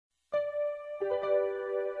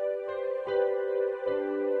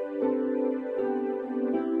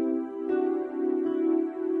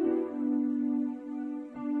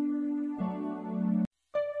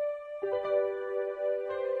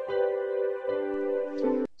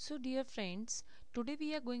So dear friends, today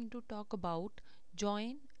we are going to talk about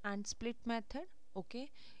join and split method. Okay,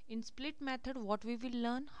 in split method what we will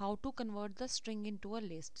learn how to convert the string into a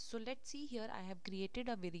list. So let's see here, I have created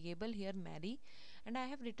a variable here Mary, and I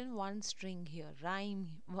have written one string here, rhyme,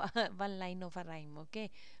 one line of a rhyme. Okay,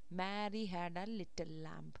 Mary had a little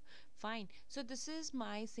lamb. Fine, so this is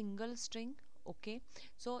my single string. Okay,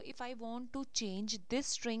 so if I want to change this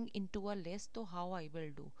string into a list, so how I will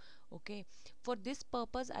do? Okay, for this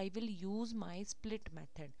purpose I will use my split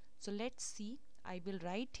method. So let's see, I will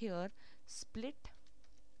write here split.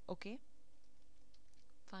 Okay,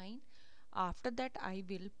 fine. After that I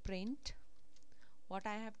will print what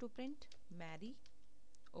I have to print, Mary.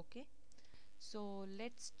 Okay, so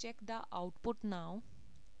let's check the output now.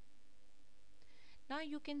 Now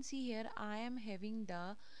you can see here I am having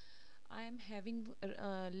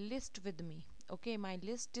list with me. Okay, my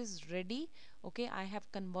list is ready. Okay, I have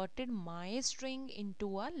converted my string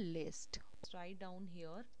into a list. Let's write down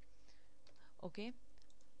here. Okay,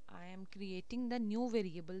 I am creating the new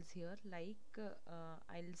variables here, like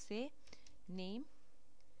I'll say name.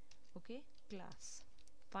 Okay, class.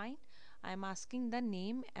 Fine, I am asking the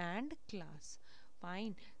name and class.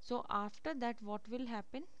 Fine, so after that what will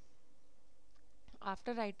happen?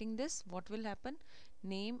 After writing this, what will happen?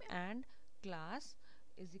 Name and class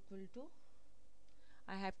is equal to,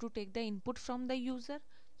 I have to take the input from the user,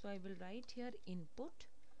 so I will write here input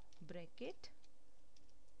bracket,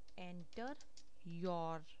 enter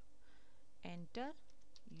your enter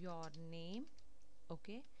your name.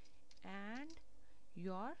 Okay, and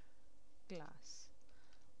your class.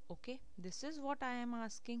 Okay, this is what I am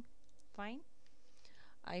asking. Fine,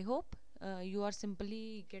 I hope you are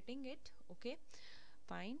simply getting it. Okay,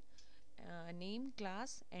 fine. Name,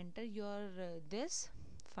 class, enter your this.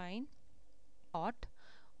 Fine, dot.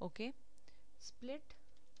 Okay, split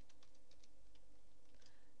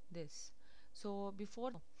this. So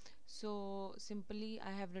before, so simply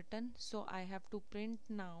I have written, so I have to print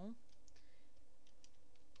now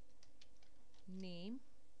name.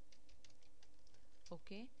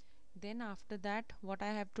 Okay, then after that what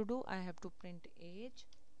I have to do, I have to print age.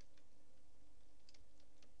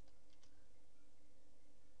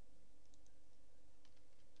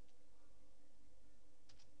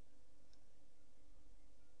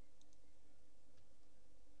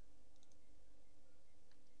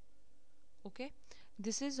 Okay,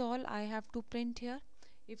 this is all I have to print here.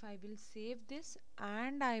 If I will save this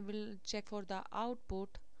and I will check for the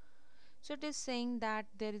output, so it is saying that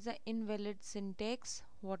there is a invalid syntax.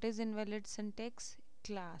 What is invalid syntax?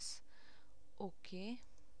 Class. Okay,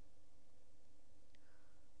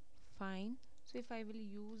 fine. So if I will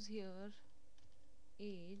use here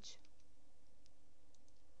age.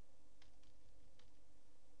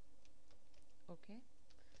 Okay,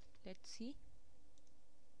 let's see.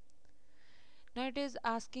 Now it is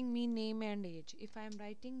asking me name and age. If I am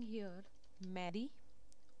writing here Mary,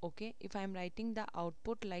 okay, if I am writing the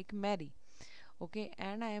output like Mary, okay,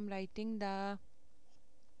 and I am writing the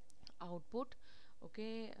output,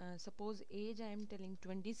 okay, suppose age I am telling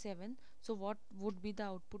 27, so what would be the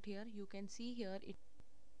output here? You can see here it,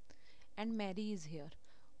 and Mary is here.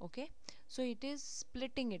 Okay, so it is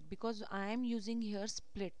splitting it because I am using here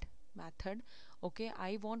split method. Okay,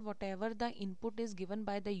 I want whatever the input is given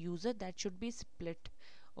by the user, that should be split.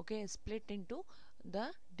 Okay, split into the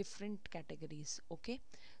different categories. Okay,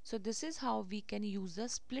 so this is how we can use the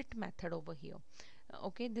split method over here.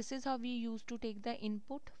 Okay, this is how we used to take the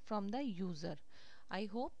input from the user. I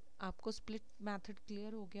hope आपको split method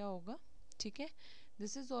clear हो गया होगा. ठीक है,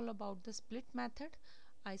 this is all about the split method.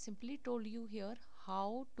 I simply told you here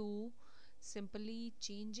how to simply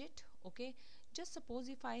change it. Okay, just suppose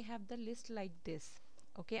if I have the list like this.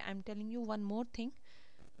 Okay, I'm telling you one more thing.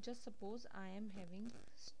 Just suppose I am having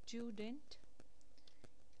student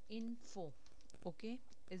info. Okay,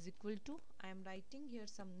 is equal to, I am writing here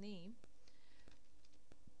some name,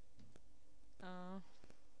 uh,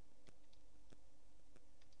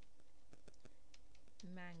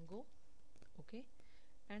 mango. Okay,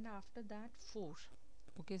 and after that 4.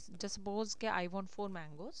 Okay, just suppose ke I want 4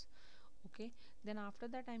 mangoes. Okay, then after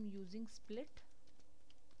that I'm using split.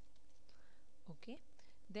 Okay,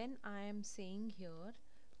 then I am saying here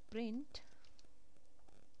print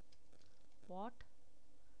what,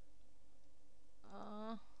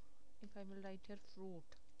 uh, if I will write here fruit.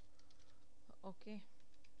 Okay,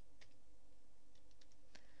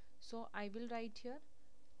 so I will write here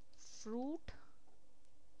fruit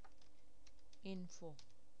info.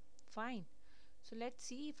 Fine, so let's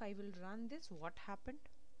see if I will run this, what happened.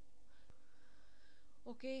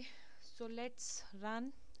 Okay, so let's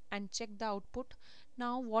run and check the output.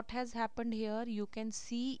 Now what has happened here, you can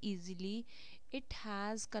see easily it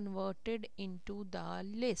has converted into the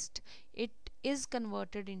list. It is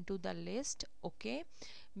converted into the list, okay,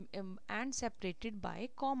 and separated by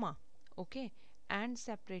comma, okay, and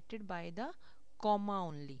separated by the comma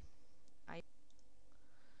only. I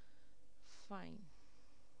Fine.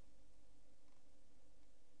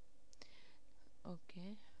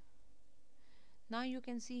 Okay, now you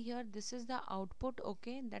can see here this is the output,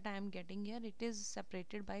 okay, that I am getting here. It is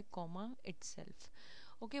separated by comma itself.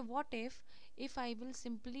 Okay, what if I will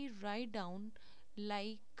simply write down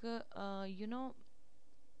like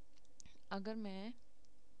अगर मैं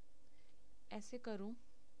ऐसे करूं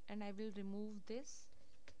and I will remove this,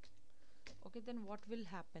 okay, then what will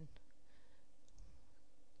happen?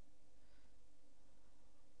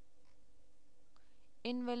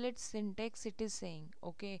 Invalid syntax it is saying,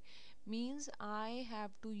 okay, means I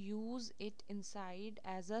have to use it inside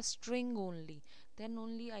as a string only, then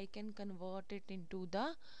only I can convert it into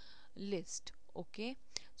the list. Okay,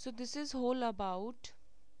 so this is whole about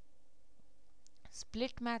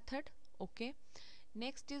split method. Okay,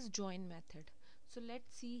 next is join method. So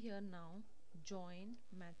let's see here now. Join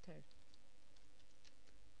method.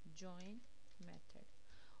 Join method.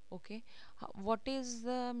 Okay, what is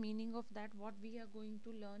the meaning of that? What we are going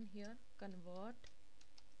to learn here? Convert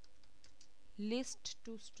list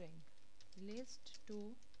to string. List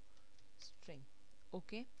to string.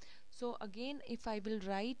 Okay, so again if I will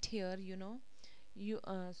write here, you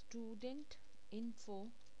student info,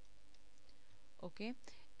 okay,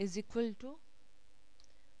 is equal to,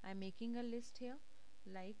 I'm making a list here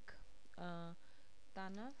like uh,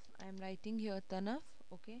 Tanaf, I'm writing here Tanaf,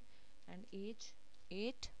 okay, and age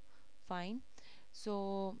 8, fine.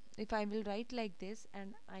 So if I will write like this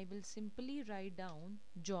and I will simply write down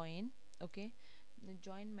join, okay, the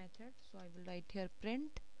join method, so I will write here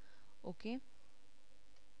print, okay,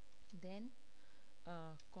 then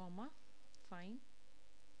comma, fine,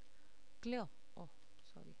 clear, oh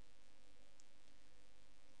sorry,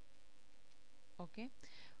 okay,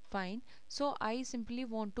 fine. So I simply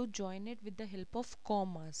want to join it with the help of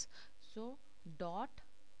commas, so dot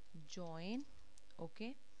join,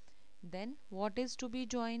 okay, then what is to be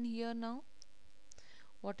joined here now?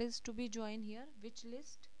 What is to be joined here? Which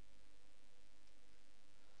list?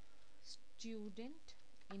 Student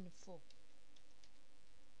info.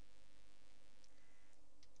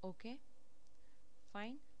 Okay,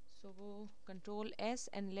 fine. So control S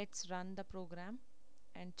and let's run the program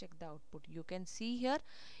and check the output. You can see here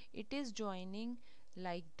it is joining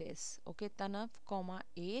like this. Okay, Tanaf comma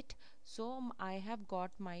 8. So I have got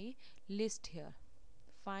my list here.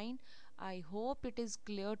 Fine, I hope it is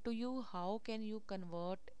clear to you how can you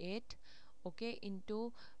convert it, okay,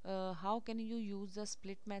 into how can you use the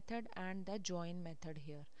split method and the join method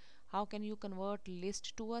here, how can you convert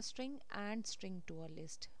list to a string and string to a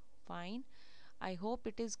list. Fine, I hope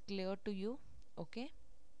it is clear to you. Okay,